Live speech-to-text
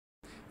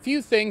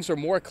Few things are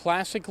more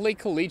classically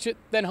collegiate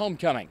than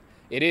homecoming.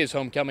 It is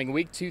Homecoming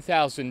Week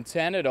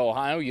 2010 at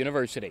Ohio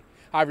University.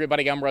 Hi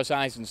everybody, I'm Russ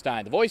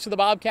Eisenstein, the voice of the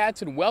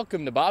Bobcats, and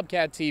welcome to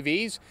Bobcat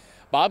TV's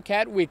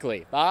Bobcat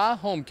Weekly.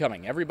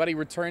 Homecoming. Everybody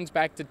returns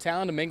back to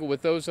town to mingle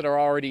with those that are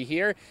already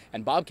here,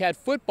 and Bobcat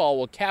football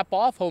will cap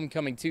off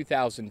Homecoming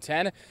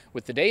 2010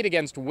 with the date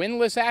against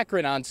winless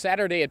Akron on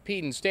Saturday at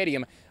Peden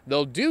Stadium.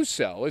 They'll do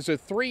so as a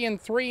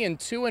 3-3 and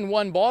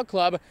 2-1 ball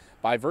club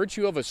by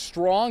virtue of a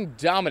strong,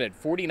 dominant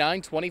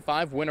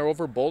 49-25 winner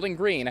over Bowling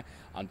Green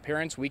on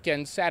Parents'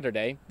 Weekend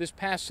Saturday, this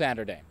past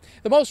Saturday.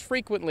 The most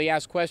frequently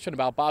asked question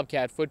about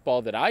Bobcat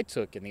football that I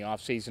took in the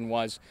offseason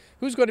was,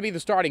 who's going to be the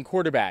starting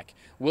quarterback?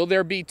 Will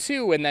there be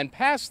two? And then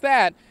past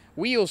that,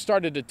 wheels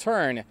started to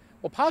turn.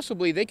 Well,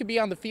 possibly they could be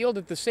on the field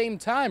at the same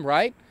time,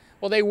 right?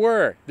 Well, they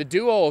were. The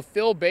duo of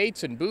Phil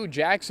Bates and Boo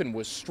Jackson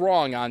was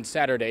strong on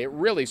Saturday. It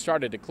really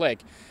started to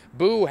click.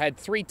 Boo had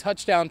 3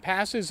 touchdown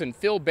passes, and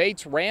Phil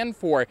Bates ran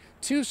for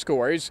 2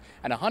 scores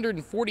and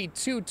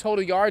 142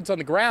 total yards on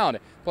the ground.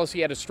 Plus,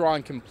 he had a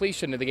strong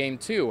completion of the game,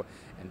 too.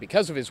 And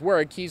because of his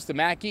work, he's the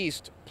MAC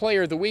East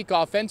Player of the Week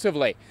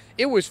offensively.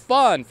 It was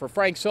fun for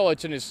Frank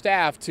Solich and his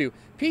staff to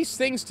piece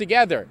things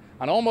together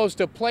on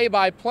almost a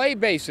play-by-play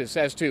basis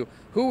as to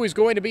who is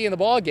going to be in the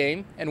ball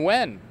game and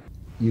when.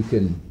 You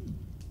can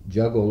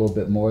juggle a little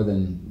bit more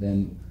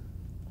than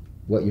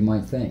what you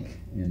might think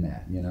in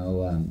that.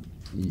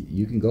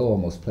 You can go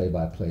almost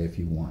play-by-play if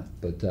you want.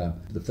 But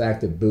the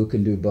fact that Boo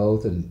can do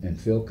both and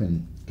Phil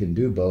can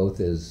do both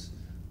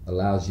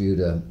allows you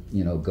to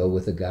go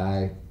with a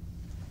guy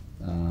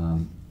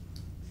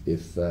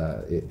if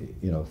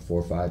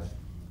 4, 5,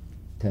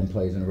 10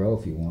 plays in a row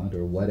if you want,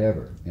 or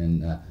whatever.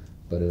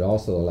 But it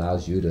also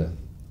allows you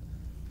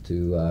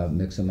to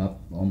mix them up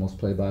almost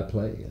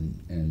play-by-play.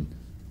 And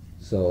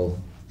so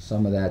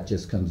some of that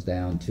just comes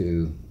down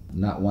to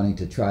not wanting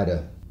to try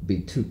to be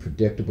too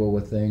predictable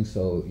with things.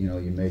 So you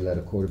may let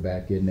a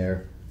quarterback in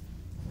there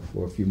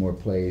for a few more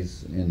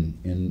plays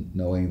in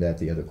knowing that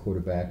the other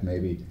quarterback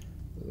maybe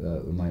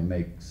it might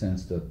make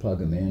sense to plug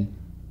them in.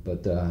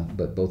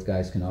 But both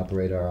guys can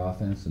operate our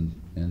offense,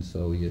 and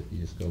so you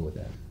just go with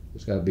that.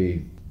 There's got to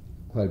be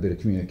quite a bit of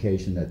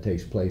communication that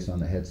takes place on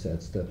the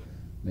headsets to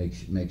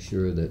make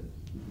sure that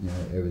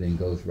everything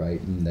goes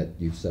right, and that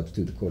you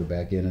substitute the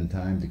quarterback in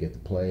time to get the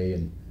play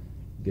and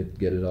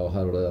get it all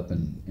huddled up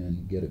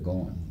and get it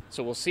going.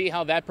 So we'll see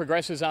how that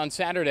progresses on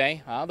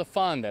Saturday. The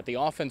fun that the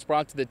offense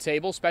brought to the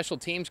table. Special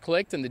teams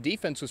clicked, and the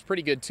defense was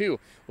pretty good too.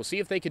 We'll see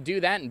if they could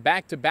do that in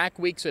back-to-back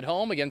weeks at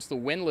home against the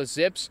winless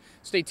Zips.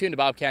 Stay tuned to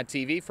Bobcat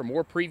TV for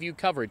more preview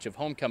coverage of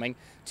Homecoming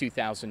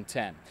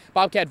 2010.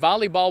 Bobcat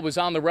volleyball was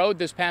on the road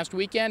this past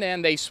weekend,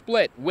 and they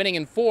split, winning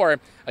in 4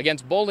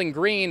 against Bowling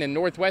Green in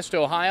Northwest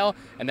Ohio,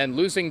 and then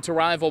losing to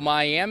rival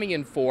Miami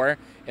in 4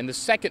 in the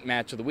second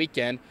match of the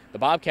weekend. The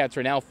Bobcats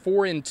are now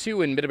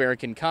 4-2 in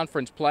Mid-American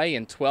Conference play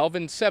and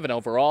 12-7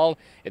 overall.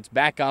 It's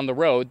back on the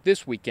road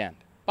this weekend.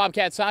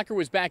 Bobcat soccer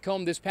was back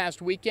home this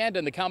past weekend,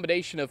 and the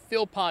combination of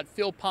Philpott,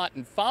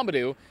 and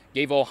Fombadou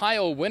gave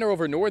Ohio a winner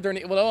over Northern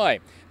Illinois.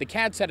 The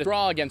Cats had a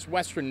draw against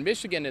Western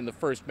Michigan in the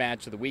first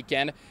match of the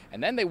weekend,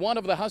 and then they won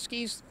over the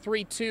Huskies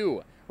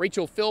 3-2.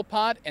 Rachel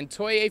Philpott and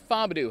Toye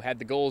Fombadou had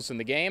the goals in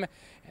the game,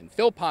 and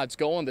Philpott's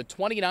goal in the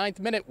 29th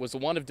minute was the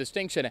one of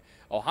distinction.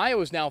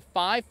 Ohio is now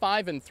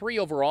 5-5-3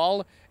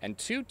 overall and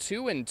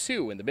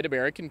 2-2-2 in the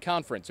Mid-American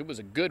Conference. It was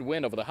a good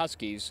win over the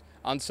Huskies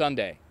on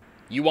Sunday.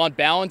 You want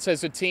balance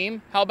as a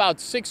team? How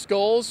about 6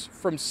 goals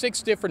from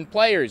 6 different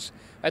players?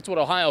 That's what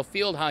Ohio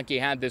field hockey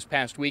had this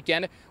past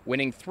weekend,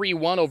 winning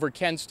 3-1 over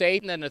Kent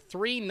State, and then a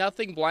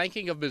 3-0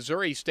 blanking of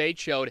Missouri State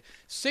showed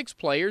 6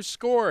 players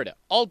scored.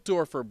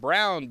 Altdorfer,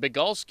 Brown,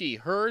 Bigulski,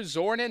 Herr,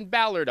 Zorn, and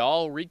Ballard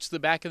all reached the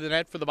back of the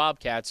net for the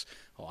Bobcats.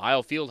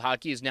 Ohio field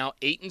hockey is now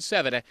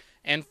 8-7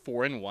 and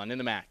 4-1 in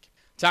the MAC.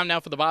 Time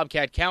now for the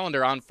Bobcat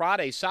calendar. On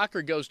Friday,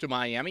 soccer goes to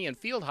Miami, and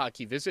field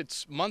hockey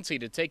visits Muncie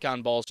to take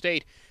on Ball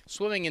State.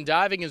 Swimming and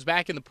diving is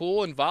back in the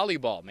pool, and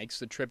volleyball makes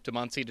the trip to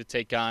Muncie to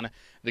take on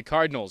the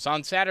Cardinals.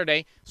 On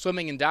Saturday,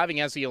 swimming and diving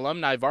has the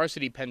alumni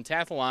varsity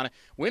pentathlon.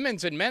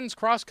 Women's and men's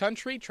cross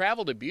country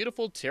travel to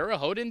beautiful Terre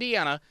Haute,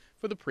 Indiana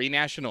for the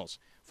pre-nationals.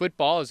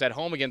 Football is at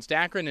home against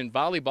Akron, and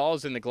volleyball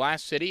is in the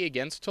Glass City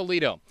against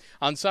Toledo.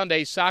 On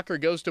Sunday, soccer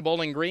goes to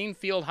Bowling Green,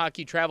 field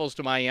hockey travels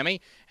to Miami,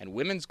 and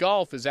women's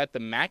golf is at the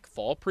MAC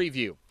Fall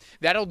Preview.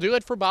 That'll do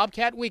it for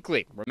Bobcat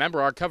Weekly.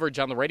 Remember, our coverage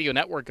on the radio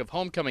network of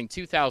Homecoming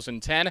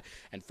 2010,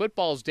 and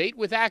football's date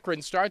with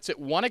Akron starts at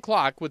 1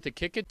 o'clock with the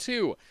kick at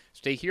 2.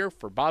 Stay here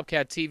for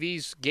Bobcat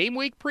TV's Game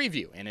Week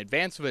Preview in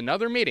advance of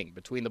another meeting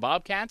between the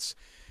Bobcats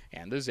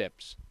and the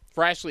Zips.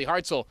 For Ashley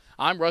Hartzell,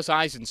 I'm Russ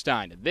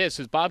Eisenstein, and this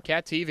is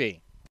Bobcat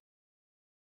TV.